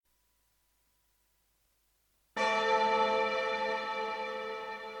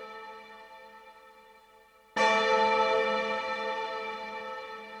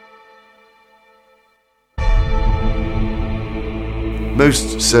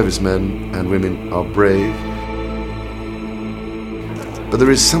Most servicemen and women are brave, but there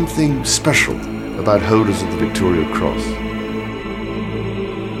is something special about holders of the Victoria Cross.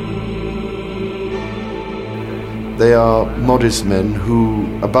 They are modest men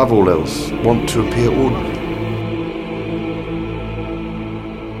who, above all else, want to appear ordinary.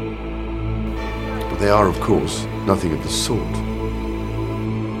 But they are, of course, nothing of the sort.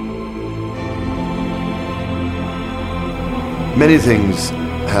 Many things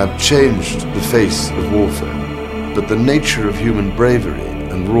have changed the face of warfare, but the nature of human bravery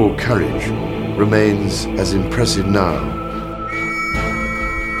and raw courage remains as impressive now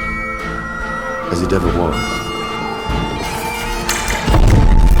as it ever was.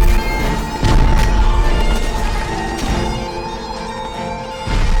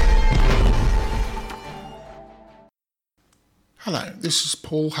 Hello, this is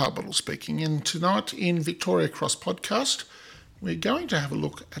Paul Harbottle speaking, and tonight in Victoria Cross Podcast, we're going to have a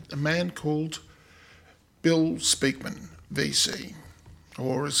look at a man called Bill Speakman, VC,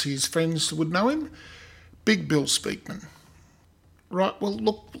 or as his friends would know him, Big Bill Speakman. Right, well,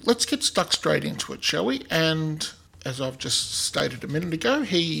 look, let's get stuck straight into it, shall we? And as I've just stated a minute ago,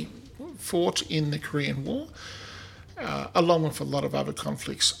 he fought in the Korean War, along with a lot of other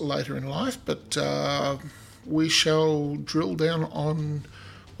conflicts later in life, but we shall drill down on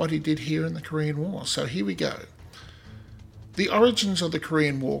what he did here in the Korean War. So here we go. The origins of the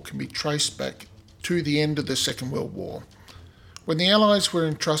Korean War can be traced back to the end of the Second World War, when the Allies were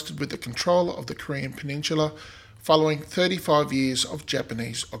entrusted with the control of the Korean Peninsula following 35 years of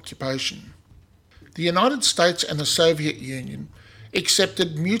Japanese occupation. The United States and the Soviet Union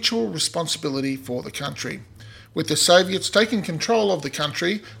accepted mutual responsibility for the country, with the Soviets taking control of the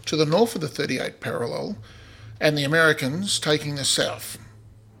country to the north of the 38th parallel and the Americans taking the south.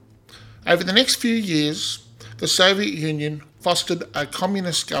 Over the next few years, the Soviet Union fostered a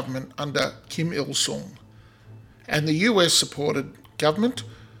communist government under Kim Il-sung, and the US-supported government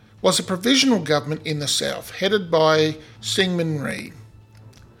was a provisional government in the south, headed by Syngman Rhee.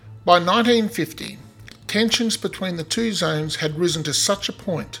 By 1950, tensions between the two zones had risen to such a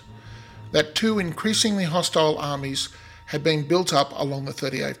point that two increasingly hostile armies had been built up along the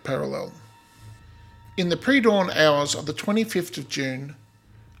 38th parallel. In the pre-dawn hours of the 25th of June,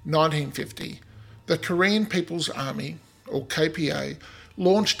 1950, the Korean People's Army, or KPA,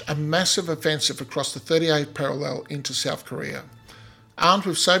 launched a massive offensive across the 38th parallel into South Korea, armed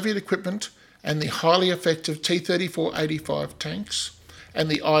with Soviet equipment and the highly effective T-34-85 tanks and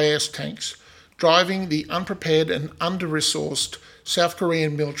the IS tanks, driving the unprepared and under-resourced South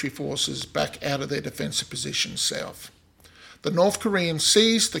Korean military forces back out of their defensive positions south. The North Koreans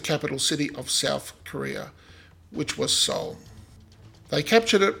seized the capital city of South Korea, which was Seoul. They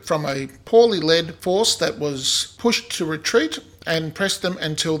captured it from a poorly led force that was pushed to retreat and pressed them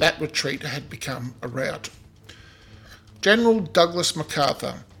until that retreat had become a rout. General Douglas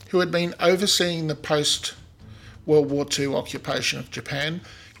MacArthur, who had been overseeing the post-World War II occupation of Japan,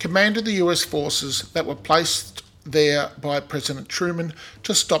 commanded the US forces that were placed there by President Truman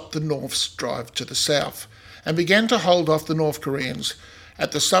to stop the North's drive to the south, and began to hold off the North Koreans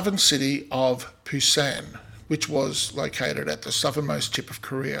at the southern city of Busan, which was located at the southernmost tip of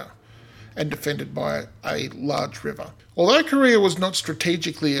Korea and defended by a large river. Although Korea was not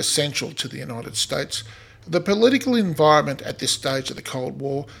strategically essential to the United States, the political environment at this stage of the Cold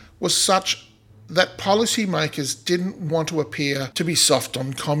War was such that policymakers didn't want to appear to be soft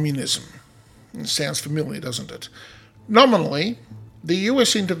on communism. It sounds familiar, doesn't it? Nominally, the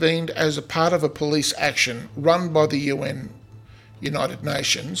US intervened as a part of a police action run by the UN, United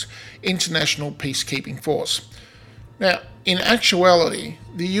Nations, International Peacekeeping Force. Now, in actuality,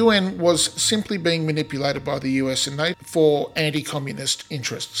 the UN was simply being manipulated by the US and NATO for anti-communist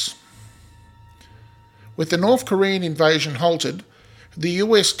interests. With the North Korean invasion halted, the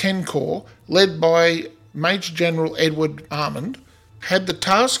US 10 Corps, led by Major General Edward Armand, had the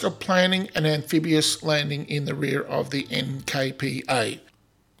task of planning an amphibious landing in the rear of the NKPA.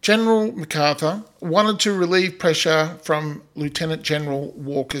 General MacArthur wanted to relieve pressure from Lieutenant General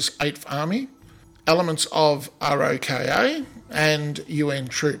Walker's 8th Army, elements of ROKA, and UN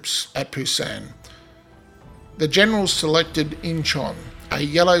troops at Busan. The generals selected Incheon, a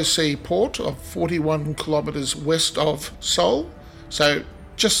Yellow Sea port of 41 kilometres west of Seoul, so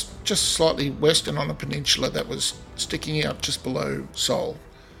just slightly west and on a peninsula that was sticking out just below Seoul.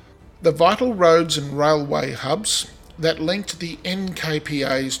 The vital roads and railway hubs that linked the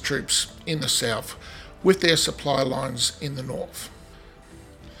NKPA's troops in the south with their supply lines in the north.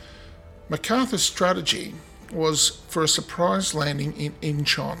 MacArthur's strategy was for a surprise landing in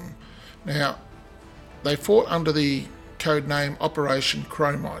Incheon. Now, they fought under the codename Operation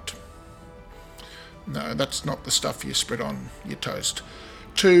Chromite. No, that's not the stuff you spread on your toast.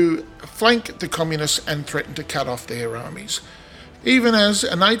 To flank the communists and threaten to cut off their armies, even as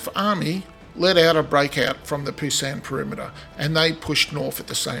an 8th Army led out a breakout from the Pusan perimeter, and they pushed north at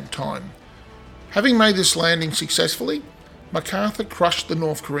the same time. Having made this landing successfully, MacArthur crushed the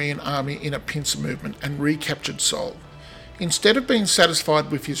North Korean army in a pincer movement and recaptured Seoul. Instead of being satisfied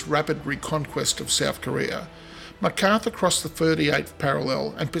with his rapid reconquest of South Korea, MacArthur crossed the 38th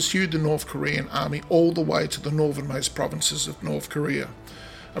parallel and pursued the North Korean army all the way to the northernmost provinces of North Korea.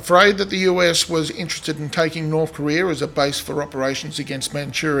 Afraid that the US was interested in taking North Korea as a base for operations against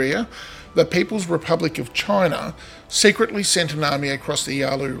Manchuria, the People's Republic of China secretly sent an army across the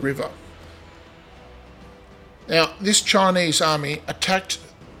Yalu River. Now, this Chinese army attacked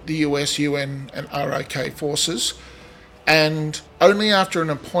the US, UN and ROK forces, and only after an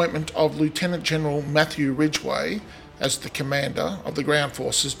appointment of Lieutenant General Matthew Ridgway as the commander of the ground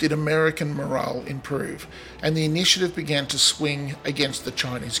forces did American morale improve, and the initiative began to swing against the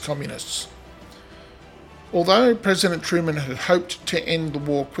Chinese communists. Although President Truman had hoped to end the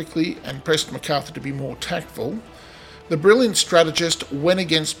war quickly and pressed MacArthur to be more tactful, the brilliant strategist went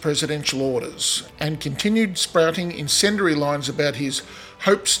against presidential orders and continued sprouting incendiary lines about his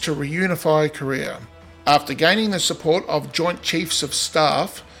hopes to reunify Korea. After gaining the support of Joint Chiefs of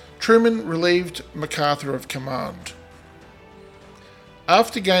Staff, Truman relieved MacArthur of command.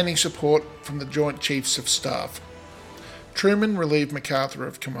 After gaining support from the Joint Chiefs of Staff, Truman relieved MacArthur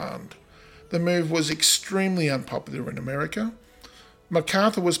of command. The move was extremely unpopular in America.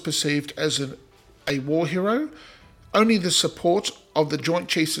 MacArthur was perceived as a war hero. Only the support of the Joint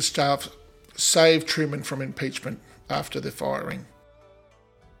Chiefs of Staff saved Truman from impeachment after the firing.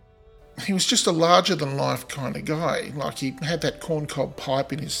 He was just a larger-than-life kind of guy. Like, he had that corncob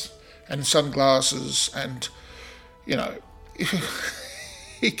pipe in and sunglasses, and, you know,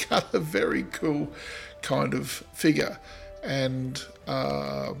 he got a very cool kind of figure. And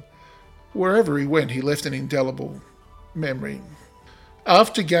wherever he went, he left an indelible memory.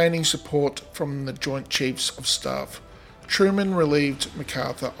 After gaining support from the Joint Chiefs of Staff, Truman relieved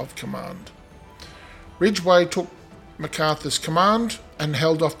MacArthur of command. Ridgway took MacArthur's command and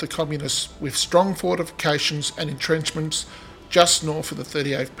held off the communists with strong fortifications and entrenchments just north of the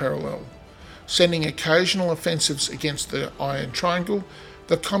 38th parallel, sending occasional offensives against the Iron Triangle,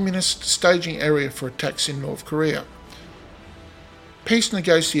 the communist staging area for attacks in North Korea. Peace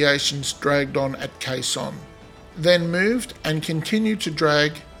negotiations dragged on at Kaesong, then moved and continued to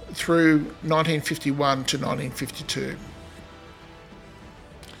drag through 1951 to 1952.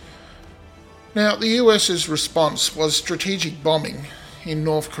 Now, the US's response was strategic bombing in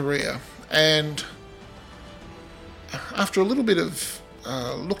North Korea, and after a little bit of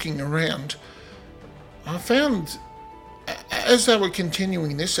looking around, I found as they were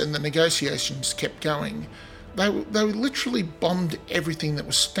continuing this and the negotiations kept going, they literally bombed everything that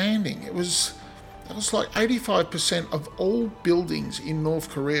was standing. It was like 85% of all buildings in North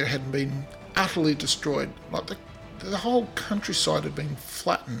Korea had been utterly destroyed. Like the whole countryside had been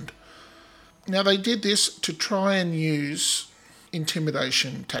flattened. Now, they did this to try and use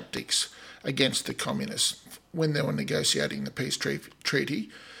intimidation tactics against the communists when they were negotiating the peace treaty,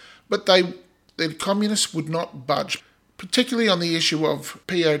 but the communists would not budge, particularly on the issue of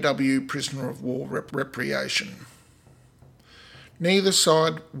POW, prisoner of war repatriation. Neither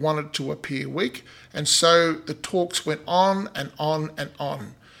side wanted to appear weak, and so the talks went on and on and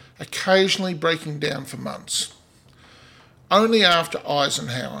on, occasionally breaking down for months. Only after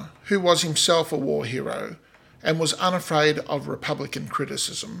Eisenhower, who was himself a war hero and was unafraid of Republican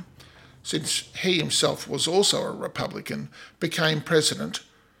criticism, since he himself was also a Republican, became president,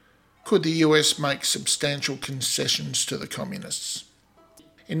 could the US make substantial concessions to the communists.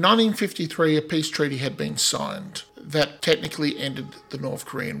 In 1953, a peace treaty had been signed that technically ended the North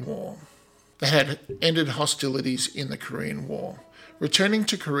Korean War, that had ended hostilities in the Korean War, returning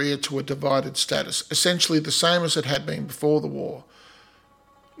to Korea to a divided status, essentially the same as it had been before the war.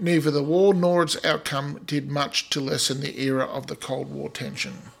 Neither the war nor its outcome did much to lessen the era of the Cold War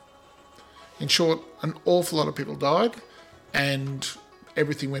tension. In short, an awful lot of people died, and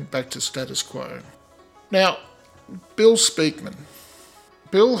everything went back to status quo. Now, Bill Speakman.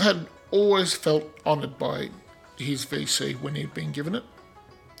 Bill had always felt honoured by his VC when he'd been given it,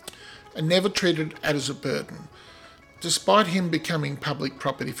 and never treated it as a burden, despite him becoming public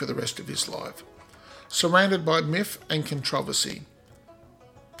property for the rest of his life. Surrounded by myth and controversy,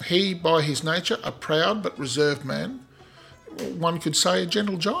 he, by his nature, a proud but reserved man, one could say a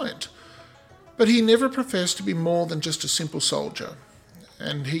gentle giant, but he never professed to be more than just a simple soldier,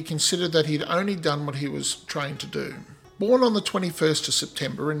 and he considered that he'd only done what he was trained to do. Born on the 21st of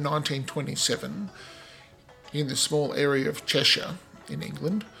September in 1927 in the small area of Cheshire in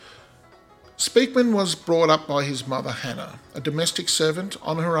England, Speakman was brought up by his mother Hannah, a domestic servant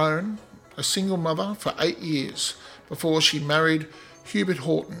on her own, a single mother for 8 years before she married Hubert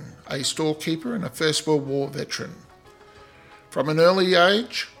Horton, a storekeeper and a First World War veteran. From an early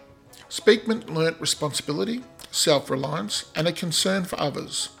age, Speakman learnt responsibility, self-reliance and a concern for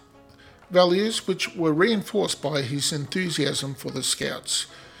others, values which were reinforced by his enthusiasm for the Scouts,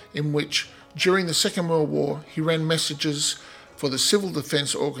 in which, during the Second World War, he ran messages for the civil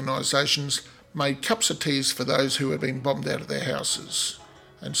defence organisations, made cups of teas for those who had been bombed out of their houses,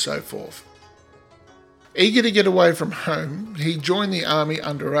 and so forth. Eager to get away from home, he joined the army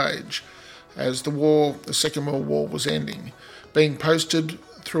underage as the Second World War was ending, being posted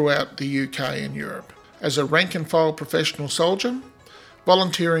throughout the UK and Europe. As a rank-and-file professional soldier,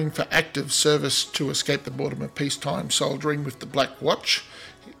 volunteering for active service to escape the boredom of peacetime soldiering with the Black Watch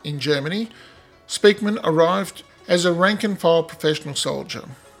in Germany, Speakman arrived as a rank-and-file professional soldier.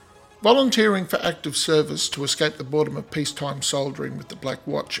 Volunteering for active service to escape the boredom of peacetime soldiering with the Black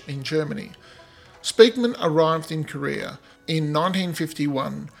Watch in Germany, Speakman arrived in Korea in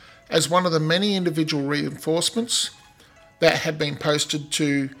 1951 as one of the many individual reinforcements that had been posted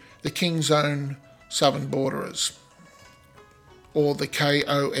to the King's Own Southern Borderers, or the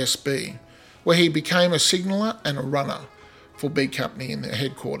KOSB, where he became a signaller and a runner for B Company in their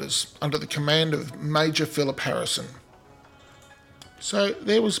headquarters under the command of Major Philip Harrison. So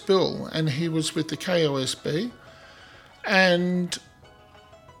there was Bill, and he was with the KOSB, and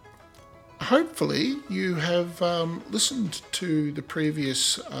hopefully you have listened to the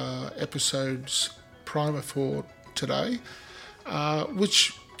previous episode's primer for today,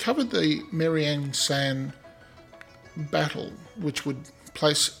 which covered the Mariang San battle, which would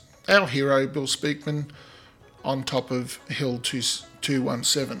place our hero, Bill Speakman, on top of Hill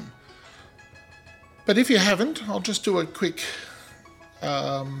 217. But if you haven't, I'll just do a quick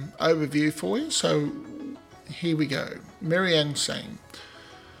overview for you. So here we go. Mariang San.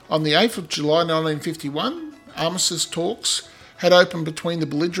 On the 8th of July 1951, armistice talks had opened between the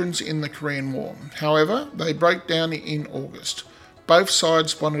belligerents in the Korean War. However, they broke down in August. Both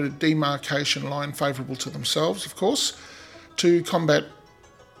sides wanted a demarcation line favourable to themselves, of course, to combat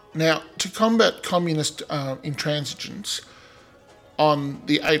communist intransigence. On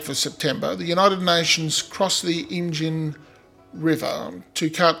the 8th of September, the United Nations crossed the Imjin River to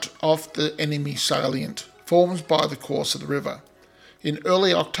cut off the enemy salient formed by the course of the river. In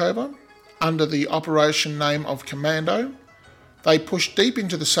early October, under the operation name of Commando, they pushed deep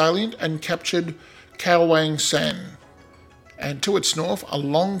into the salient and captured Kawang San, and to its north a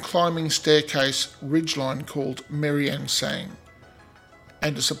long climbing staircase ridgeline called Mariang San,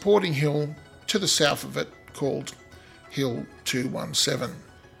 and a supporting hill to the south of it called Hill 217.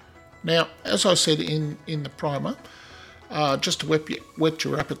 Now, as I said in the primer, just to whet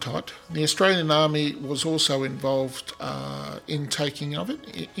your appetite, the Australian Army was also involved in taking of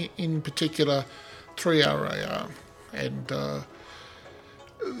it, in particular 3RAR, and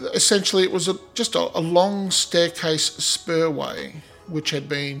essentially it was just a long staircase spurway which had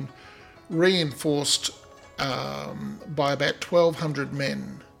been reinforced by about 1,200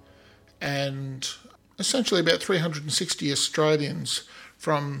 men, and essentially about 360 Australians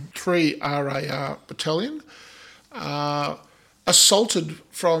from 3RAR battalion, assaulted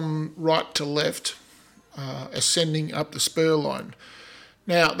from right to left, ascending up the spur line.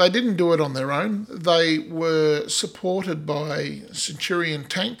 Now, they didn't do it on their own. They were supported by Centurion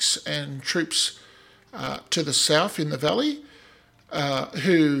tanks and troops to the south in the valley,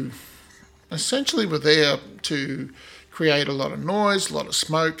 who essentially were there to create a lot of noise, a lot of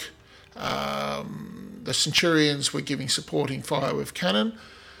smoke. The Centurions were giving supporting fire with cannon,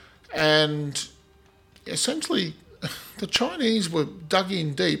 and essentially the Chinese were dug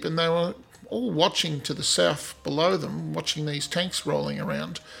in deep, and they were all watching to the south below them, watching these tanks rolling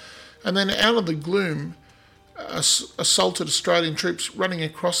around. And then out of the gloom, assaulted Australian troops running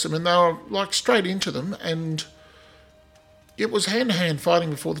across them, and they were like straight into them, and it was hand-to-hand fighting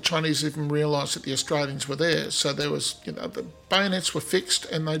before the Chinese even realised that the Australians were there. So there was, the bayonets were fixed,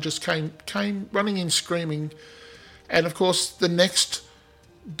 and they just came running in screaming. And of course, the next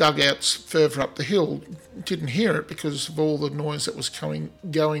dugouts further up the hill didn't hear it because of all the noise that was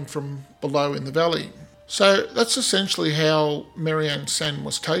going from below in the valley. So that's essentially how Mariang San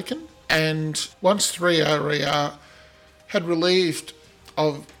was taken. And once 3RAR had relieved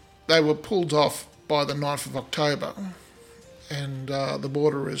they were pulled off by the 9th of October, and the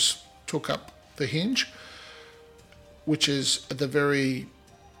borderers took up the hinge, which is at the very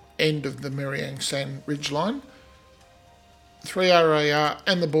end of the Mariang San ridgeline. 3RAR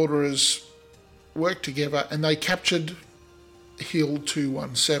and the borderers worked together and they captured Hill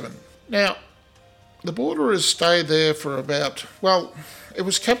 217. Now, the borderers stayed there for about, well, it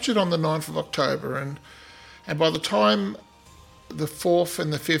was captured on the 9th of October, and by the time the 4th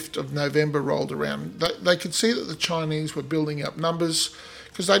and the 5th of November rolled around, they could see that the Chinese were building up numbers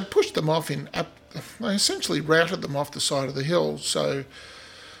because they'd pushed them off they essentially routed them off the side of the hill. So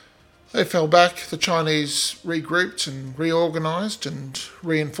they fell back, the Chinese regrouped and reorganised and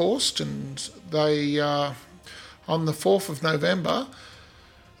reinforced, and they, on the 4th of November,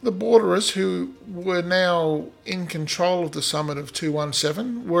 the borderers, who were now in control of the summit of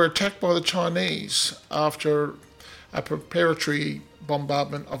 217, were attacked by the Chinese after a preparatory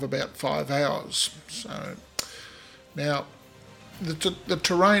bombardment of about 5 hours. So now the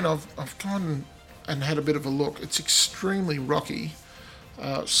terrain, I've gone and had a bit of a look. It's extremely rocky,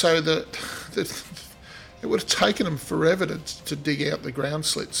 so that it would have taken them forever to dig out the ground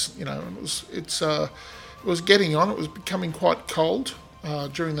slits. You know, it was getting on. It was becoming quite cold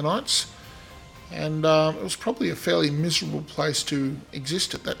during the nights, and it was probably a fairly miserable place to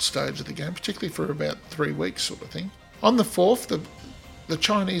exist at that stage of the game, particularly for about 3 weeks sort of thing. On the 4th, the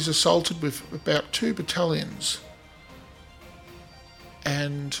Chinese assaulted with about 2 battalions,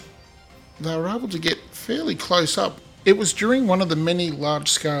 and they were able to get fairly close up. It was during one of the many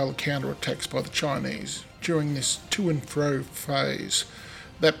large-scale counterattacks by the Chinese during this to and fro phase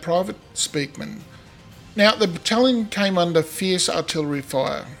that Private Speakman. Now, the battalion came under fierce artillery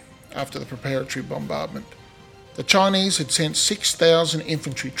fire after the preparatory bombardment. The Chinese had sent 6,000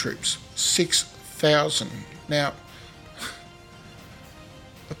 infantry troops. 6,000. Now,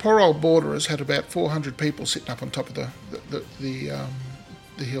 the poor old borderers had about 400 people sitting up on top of the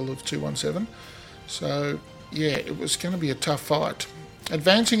hill of 217. So, yeah, it was going to be a tough fight.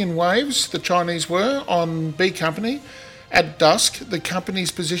 Advancing in waves, the Chinese were on B Company. At dusk, the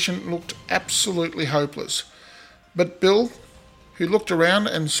company's position looked absolutely hopeless. But Bill, who looked around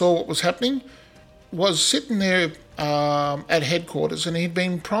and saw what was happening, was sitting there at headquarters, and he'd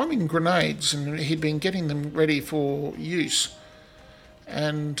been priming grenades and he'd been getting them ready for use.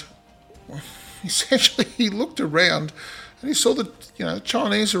 And essentially he looked around and he saw that, the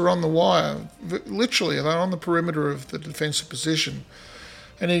Chinese are on the wire. Literally, they're on the perimeter of the defensive position.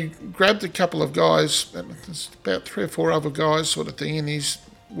 And he grabbed a couple of guys, about 3 or 4 other guys sort of thing, and he's,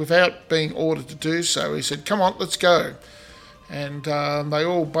 without being ordered to do so, he said, "Come on, let's go." And they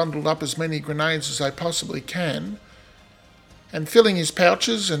all bundled up as many grenades as they possibly can, and filling his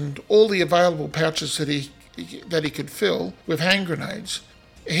pouches and all the available pouches that he could fill with hand grenades,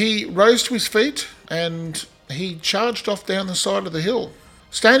 he rose to his feet and he charged off down the side of the hill.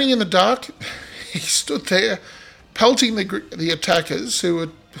 Standing in the dark, he stood there, pelting the attackers, who were,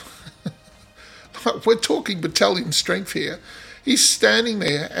 we're talking battalion strength here. He's standing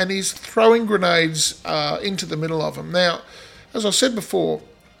there and he's throwing grenades into the middle of them. Now, as I said before,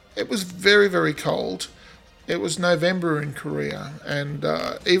 it was very, very cold. It was November in Korea, and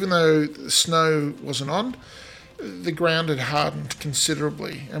even though the snow wasn't on, the ground had hardened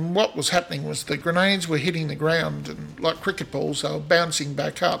considerably. And what was happening was the grenades were hitting the ground, and like cricket balls, they were bouncing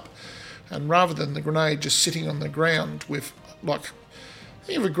back up. And rather than the grenade just sitting on the ground with,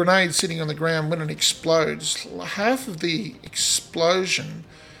 think of a grenade sitting on the ground when it explodes, half of the explosion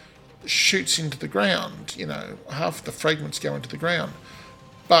shoots into the ground, half of the fragments go into the ground.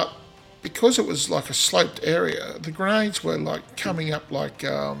 But because it was like a sloped area, the grenades were like coming up like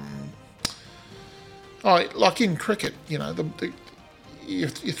in cricket, you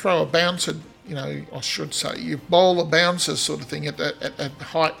throw a bouncer, I should say, you bowl a bouncer sort of thing at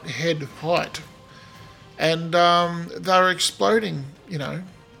head height. And they were exploding,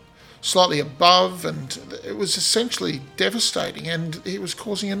 slightly above, and it was essentially devastating, and it was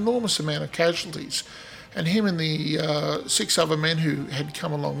causing an enormous amount of casualties. And him and the 6 other men who had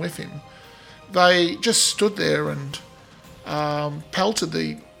come along with him, they just stood there and pelted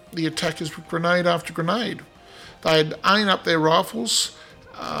the attackers with grenade after grenade. They'd aim up their rifles,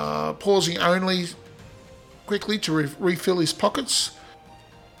 pausing only quickly to refill his pockets.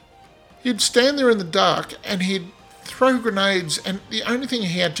 He'd stand there in the dark and he'd throw grenades, and the only thing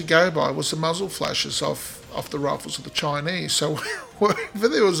he had to go by was the muzzle flashes off the rifles of the Chinese. So wherever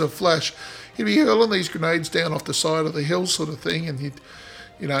there was a flash, he'd be hurling these grenades down off the side of the hill sort of thing, and you'd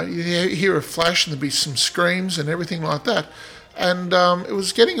hear a flash and there'd be some screams and everything like that. And it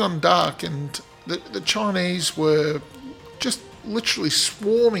was getting on dark, and the Chinese were just literally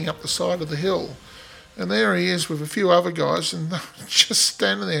swarming up the side of the hill. And there he is with a few other guys, and they're just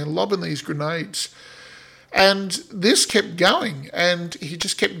standing there lobbing these grenades. And this kept going, and he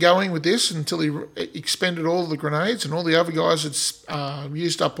just kept going with this until he expended all the grenades, and all the other guys had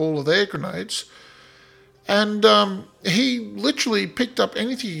used up all of their grenades. And he literally picked up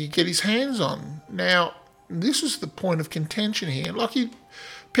anything he could get his hands on. Now, this is the point of contention here. Like, he'd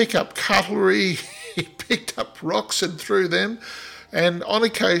pick up cutlery, he picked up rocks and threw them, and on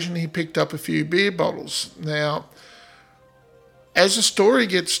occasion he picked up a few beer bottles. Now, as the story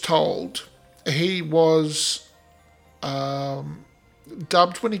gets told, he was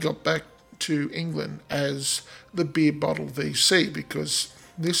dubbed when he got back to England as the beer bottle VC, because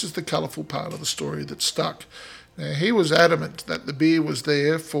this is the colourful part of the story that stuck. Now, he was adamant that the beer was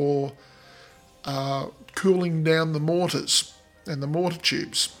there for cooling down the mortars and the mortar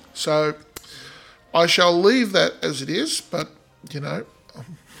tubes. So I shall leave that as it is, but,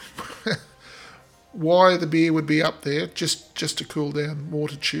 why the beer would be up there just to cool down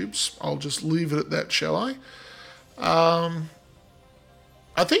mortar tubes, I'll just leave it at that, shall I?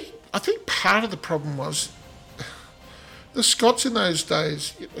 I think part of the problem was the Scots in those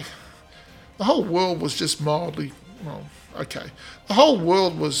days. The whole world was just mildly, the whole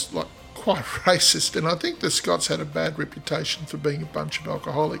world was like quite racist, and I think the Scots had a bad reputation for being a bunch of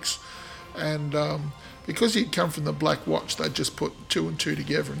alcoholics, and because he'd come from the Black Watch, they'd just put 2 and 2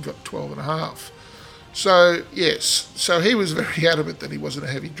 together and got 12 and a half. So, yes, so he was very adamant that he wasn't a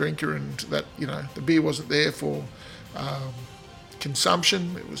heavy drinker, and that, the beer wasn't there for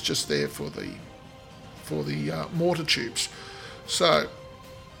consumption, it was just there for the mortar tubes. So,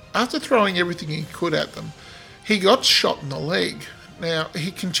 after throwing everything he could at them, he got shot in the leg. Now,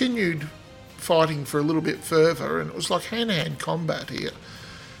 he continued fighting for a little bit further, and it was like hand-to-hand combat here.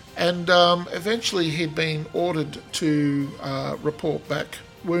 And eventually he'd been ordered to report back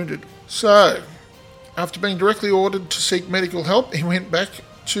wounded. So, after being directly ordered to seek medical help, he went back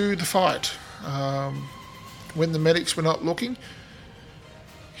to the fight. When the medics were not looking,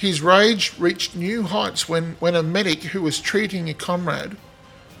 his rage reached new heights when a medic who was treating a comrade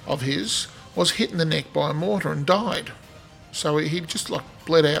of his was hit in the neck by a mortar and died. So he just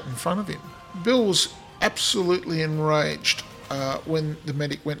bled out in front of him. Bill was absolutely enraged when the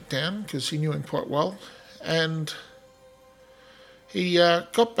medic went down, because he knew him quite well, and he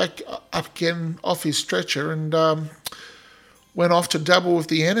got back up again off his stretcher and went off to dabble with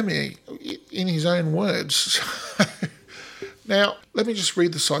the enemy, in his own words. Now, let me just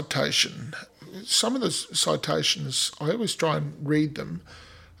read the citation. Some of the citations, I always try and read them,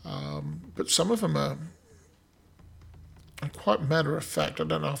 but some of them are quite matter of fact. I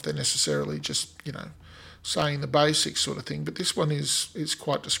don't know if they're necessarily just, saying the basics sort of thing, but this one is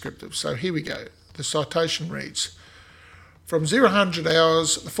quite descriptive. So here we go. The citation reads, from 00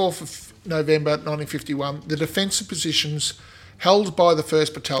 hours, the 4th of November 1951, the defensive positions held by the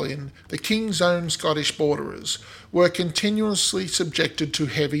 1st Battalion, the King's Own Scottish borderers, were continuously subjected to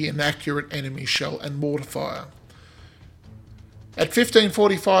heavy and accurate enemy shell and mortar fire. At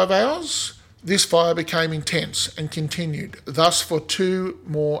 15:45 hours, this fire became intense and continued, thus for 2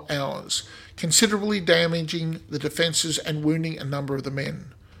 more hours, considerably damaging the defences and wounding a number of the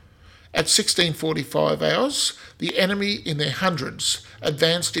men. At 16:45 hours, the enemy in their hundreds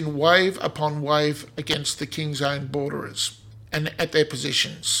advanced in wave upon wave against the King's Own borderers and at their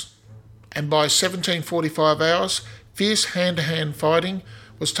positions. And by 17:45 hours, fierce hand-to-hand fighting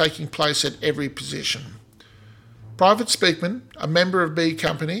was taking place at every position. Private Speakman, a member of B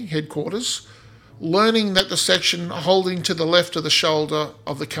Company headquarters, learning that the section holding to the left of the shoulder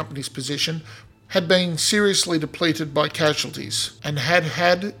of the company's position had been seriously depleted by casualties and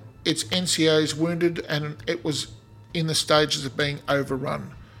had its NCOs wounded, and it was in the stages of being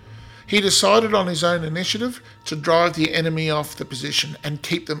overrun. He decided on his own initiative to drive the enemy off the position and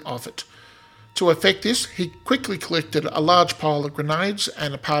keep them off it. To effect this, he quickly collected a large pile of grenades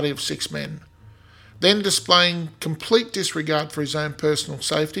and a party of 6 men. Then, displaying complete disregard for his own personal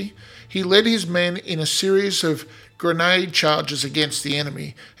safety, he led his men in a series of grenade charges against the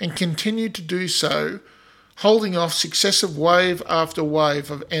enemy and continued to do so, holding off successive wave after wave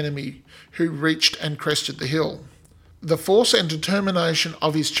of enemy who reached and crested the hill. The force and determination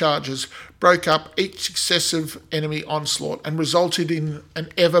of his charges broke up each successive enemy onslaught and resulted in an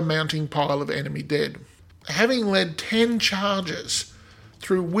ever-mounting pile of enemy dead. Having led 10 charges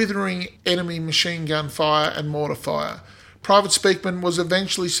through withering enemy machine gun fire and mortar fire, Private Speakman was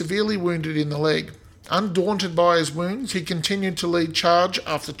eventually severely wounded in the leg. Undaunted by his wounds, he continued to lead charge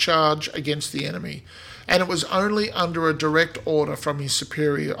after charge against the enemy, and it was only under a direct order from his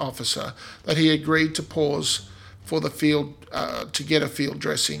superior officer that he agreed to pause for the field to get a field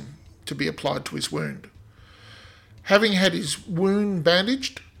dressing to be applied to his wound. Having had his wound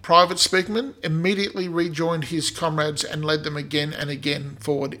bandaged, Private Speakman immediately rejoined his comrades and led them again and again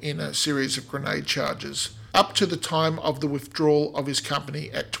forward in a series of grenade charges, up to the time of the withdrawal of his company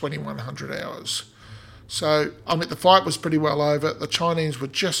at 2100 hours. So, the fight was pretty well over. The Chinese were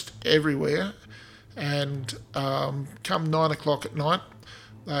just everywhere, and come 9 o'clock at night,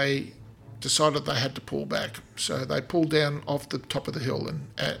 they decided they had to pull back. So they pulled down off the top of the hill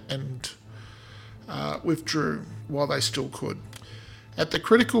and withdrew while they still could. At the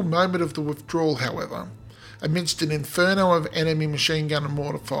critical moment of the withdrawal, however, amidst an inferno of enemy machine gun and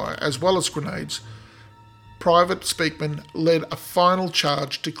mortar fire, as well as grenades, Private Speakman led a final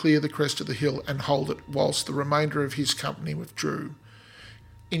charge to clear the crest of the hill and hold it whilst the remainder of his company withdrew.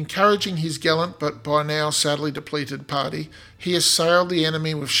 Encouraging his gallant but by now sadly depleted party, he assailed the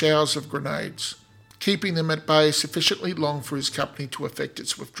enemy with showers of grenades, keeping them at bay sufficiently long for his company to effect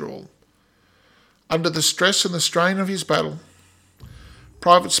its withdrawal. Under the stress and the strain of his battle,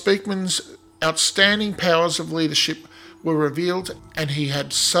 Private Speakman's outstanding powers of leadership were revealed, and he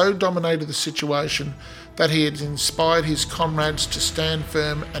had so dominated the situation that he had inspired his comrades to stand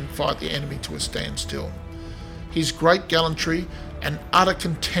firm and fight the enemy to a standstill. His great gallantry and utter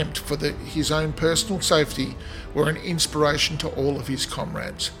contempt for his own personal safety were an inspiration to all of his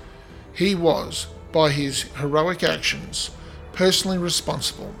comrades. He was, by his heroic actions, personally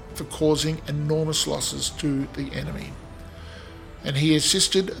responsible for causing enormous losses to the enemy, and he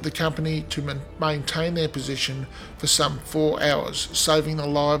assisted the company to maintain their position for some 4 hours, saving the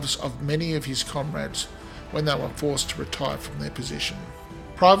lives of many of his comrades when they were forced to retire from their position.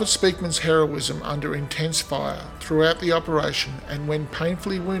 Private Speakman's heroism under intense fire throughout the operation and when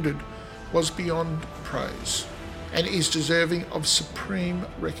painfully wounded was beyond praise and is deserving of supreme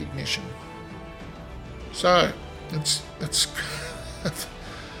recognition. So, that's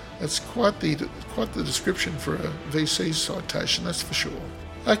quite the description for a VC citation, that's for sure.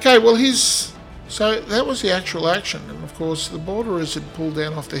 Okay, well so that was the actual action, and of course the borderers had pulled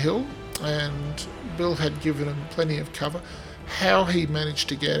down off the hill, and Bill had given him plenty of cover. How he managed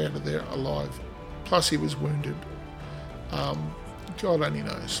to get out of there alive, plus he was wounded, God only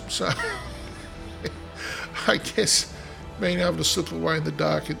knows. So I guess being able to slip away in the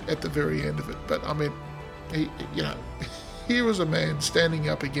dark at the very end of it. But here was a man standing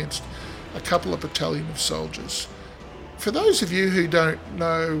up against a couple of battalion of soldiers. For those of you who don't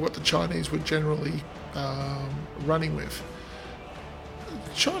know what the Chinese were generally running with,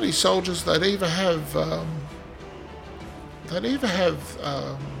 Chinese soldiers, they'd either have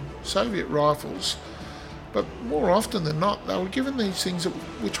Soviet rifles, but more often than not, they were given these things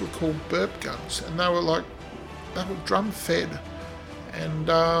which were called burp guns, and they were drum fed, and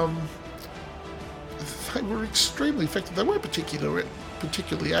they were extremely effective. They weren't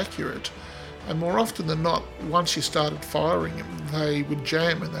particularly accurate, and more often than not, once you started firing them, they would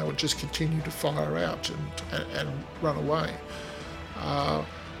jam and they would just continue to fire out and run away.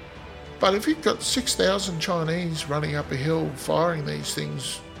 But if you've got 6,000 Chinese running up a hill firing these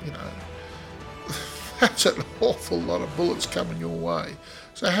things, that's an awful lot of bullets coming your way.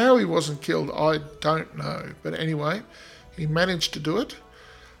 So how he wasn't killed, I don't know. But anyway, he managed to do it.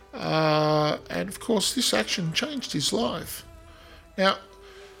 And of course, this action changed his life. Now,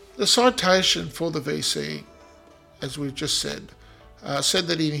 the citation for the VC, as we've just said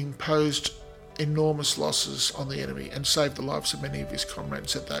that he imposed enormous losses on the enemy and saved the lives of many of his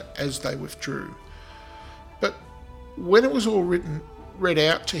comrades as they withdrew. But when it was all read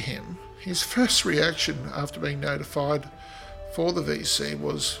out to him, his first reaction after being notified for the VC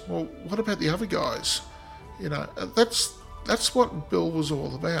was, well, what about the other guys? That's what Bill was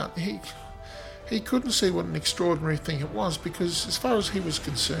all about. He couldn't see what an extraordinary thing it was, because as far as he was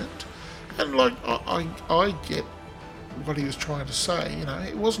concerned, and I get what he was trying to say,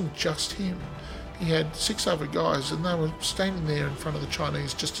 it wasn't just him. He had 6 other guys, and they were standing there in front of the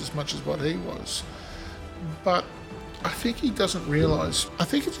Chinese just as much as what he was. But I think he doesn't realise. I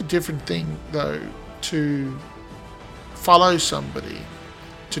think it's a different thing, though, to follow somebody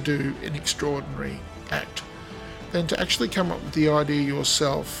to do an extraordinary act than to actually come up with the idea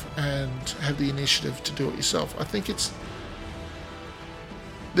yourself and have the initiative to do it yourself. I think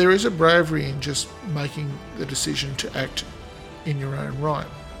there is a bravery in just making the decision to act in your own right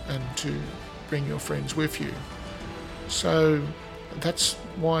and to bring your friends with you. So that's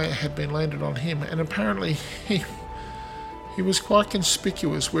why it had been landed on him, and apparently he was quite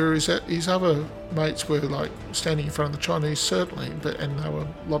conspicuous, whereas his other mates were standing in front of the Chinese, certainly, and they were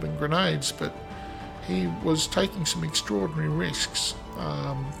lobbing grenades, but he was taking some extraordinary risks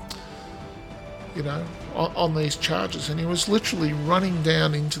on these charges, and he was literally running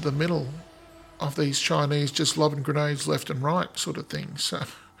down into the middle of these Chinese, just lobbing grenades left and right, sort of thing. So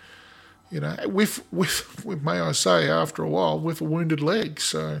with may I say, after a while, with a wounded leg.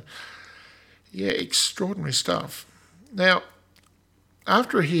 So, yeah, extraordinary stuff. Now,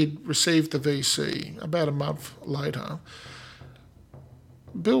 after he'd received the VC, about a month later,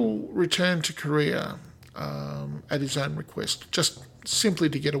 Bill returned to Korea at his own request, just simply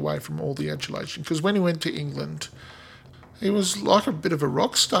to get away from all the adulation. Because when he went to England, he was like a bit of a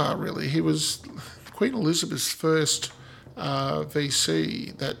rock star, really. He was Queen Elizabeth's first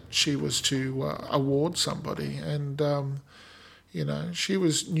VC that she was to award somebody. And, she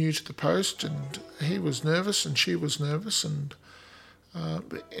was new to the post, and he was nervous and she was nervous. And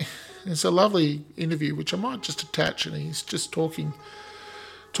it's a lovely interview, which I might just attach, and he's just talking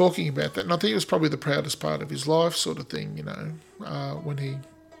about that. And I think it was probably the proudest part of his life, sort of thing, when he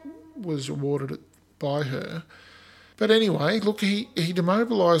was awarded it by her. But anyway, look, he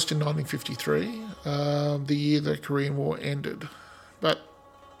demobilised in 1953, the year the Korean War ended. But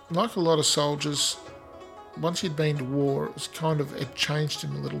like a lot of soldiers, once he'd been to war, it changed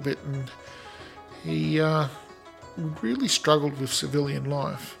him a little bit, and he really struggled with civilian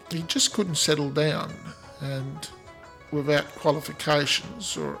life. He just couldn't settle down, and without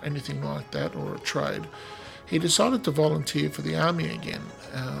qualifications or anything like that, or a trade, he decided to volunteer for the army again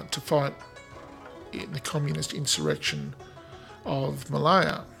to fight in the communist insurrection of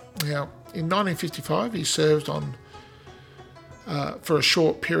Malaya. Now, in 1955, he served for a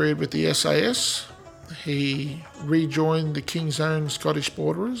short period with the SAS. He rejoined the King's Own Scottish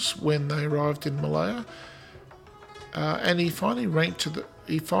Borderers when they arrived in Malaya, and he finally rose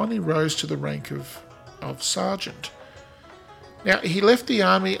to the rank of sergeant. Now, he left the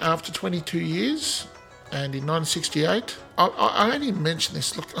army after 22 years, and in 1968, I only mention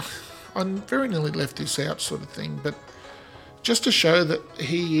this, look, I very nearly left this out, sort of thing, but just to show that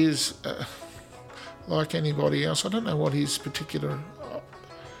he is like anybody else. I don't know what his particular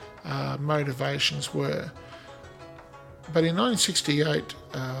motivations were, but in 1968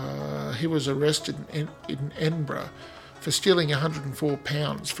 he was arrested in Edinburgh for stealing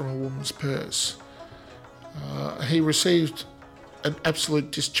 £104 from a woman's purse. He received an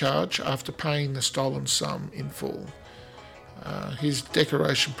absolute discharge after paying the stolen sum in full. His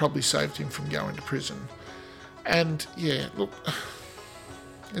decoration probably saved him from going to prison. And yeah, look,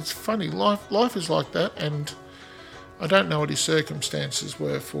 it's funny. Life is like that, and I don't know what his circumstances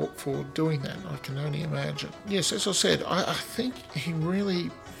were for doing that. I can only imagine. Yes, as I said, I think he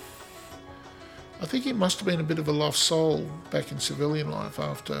must have been a bit of a lost soul back in civilian life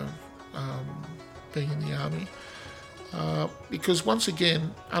after being in the army, because once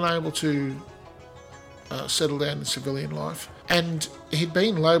again, unable to settle down in civilian life, and he'd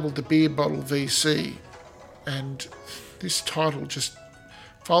been labelled the beer bottle VC, and this title just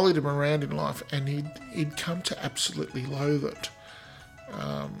followed him around in life, and he'd come to absolutely loathe it.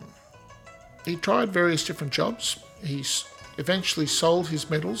 He tried various different jobs. He eventually sold his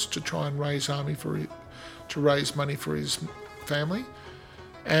medals to try and raise money for his family,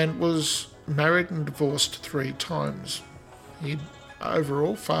 and was married and divorced 3 times. He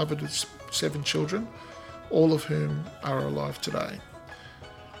overall fathered 7 children, all of whom are alive today.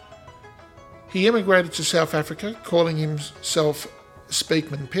 He emigrated to South Africa, calling himself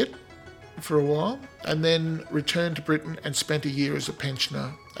Speakman Pitt for a while, and then returned to Britain and spent a year as a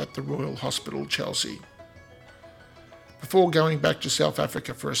pensioner at the Royal Hospital, Chelsea, before going back to South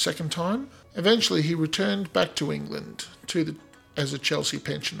Africa for a second time. Eventually, he returned back to England as a Chelsea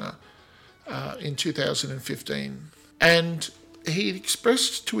pensioner in 2015, and he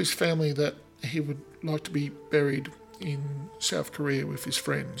expressed to his family that he would like to be buried in South Korea with his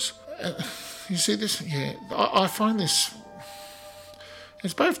friends. You see this? Yeah, I find this,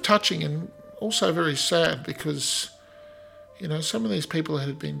 it's both touching and also very sad, because, some of these people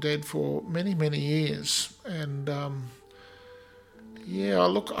had been dead for many, many years. And, I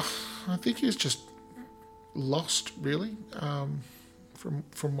think he was just lost, really,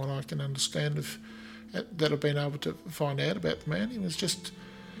 from what I can understand that I've been able to find out about the man.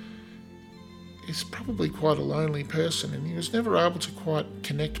 He's probably quite a lonely person, and he was never able to quite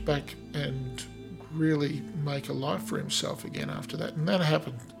connect back and really make a life for himself again after that. And that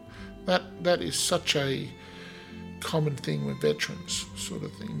happened. That is such a common thing with veterans, sort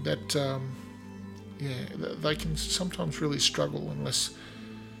of thing, that they can sometimes really struggle unless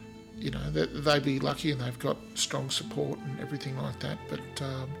they be lucky and they've got strong support and everything like that. But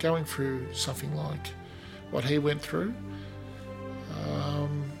going through something like what he went through,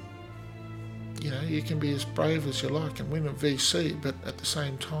 you can be as brave as you like and win a VC, but at the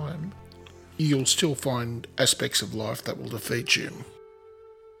same time, you'll still find aspects of life that will defeat you.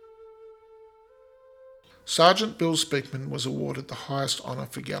 Sergeant Bill Speakman was awarded the highest honour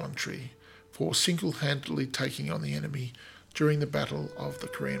for gallantry, for single-handedly taking on the enemy during the Battle of the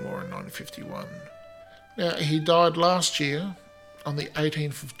Korean War in 1951. Now, he died last year on the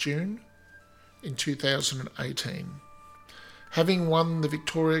 18th of June in 2018, having won the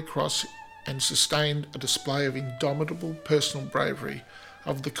Victoria Cross and sustained a display of indomitable personal bravery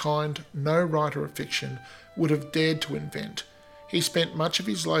of the kind no writer of fiction would have dared to invent. He spent much of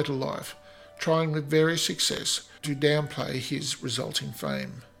his later life trying with various success to downplay his resulting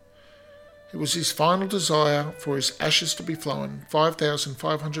fame. It was his final desire for his ashes to be flown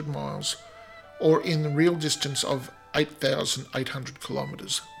 5,500 miles, or in the real distance of 8,800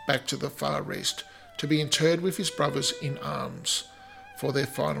 kilometres, back to the Far East, to be interred with his brothers in arms for their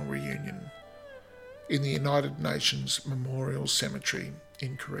final reunion in the United Nations Memorial Cemetery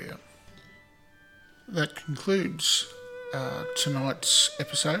in Korea. That concludes tonight's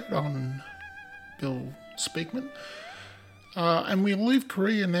episode on Bill Speakman. And we'll leave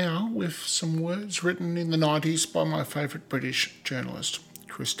Korea now with some words written in the 90s by my favourite British journalist,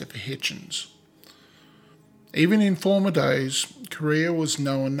 Christopher Hitchens. Even in former days, Korea was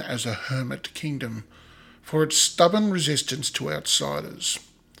known as a hermit kingdom for its stubborn resistance to outsiders.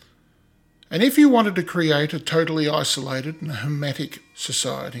 And if you wanted to create a totally isolated and hermetic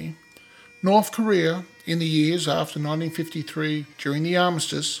society, North Korea, in the years after 1953 during the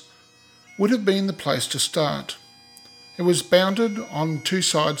armistice, would have been the place to start. It was bounded on two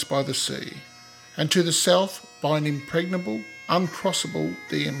sides by the sea, and to the south by an impregnable, uncrossable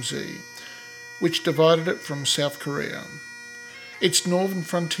DMZ, which divided it from South Korea. Its northern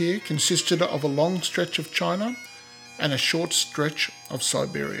frontier consisted of a long stretch of China and a short stretch of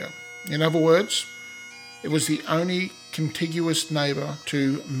Siberia. In other words, it was the only contiguous neighbour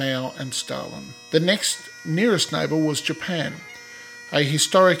to Mao and Stalin. The next nearest neighbour was Japan, a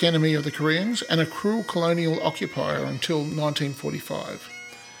historic enemy of the Koreans and a cruel colonial occupier until 1945.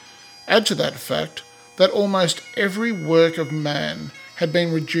 Add to that fact that almost every work of man had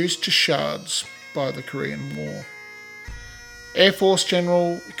been reduced to shards by the Korean War. Air Force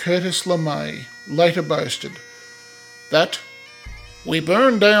General Curtis LeMay later boasted that "We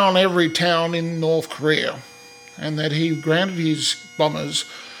burned down every town in North Korea," and that he grounded his bombers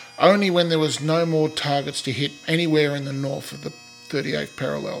only when there was no more targets to hit anywhere in the north of the 38th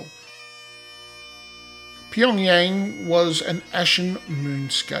parallel. Pyongyang was an ashen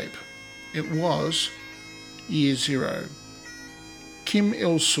moonscape. It was year zero. Kim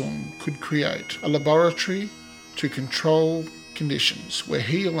Il-sung could create a laboratory to control conditions where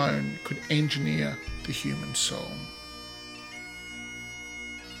he alone could engineer the human soul.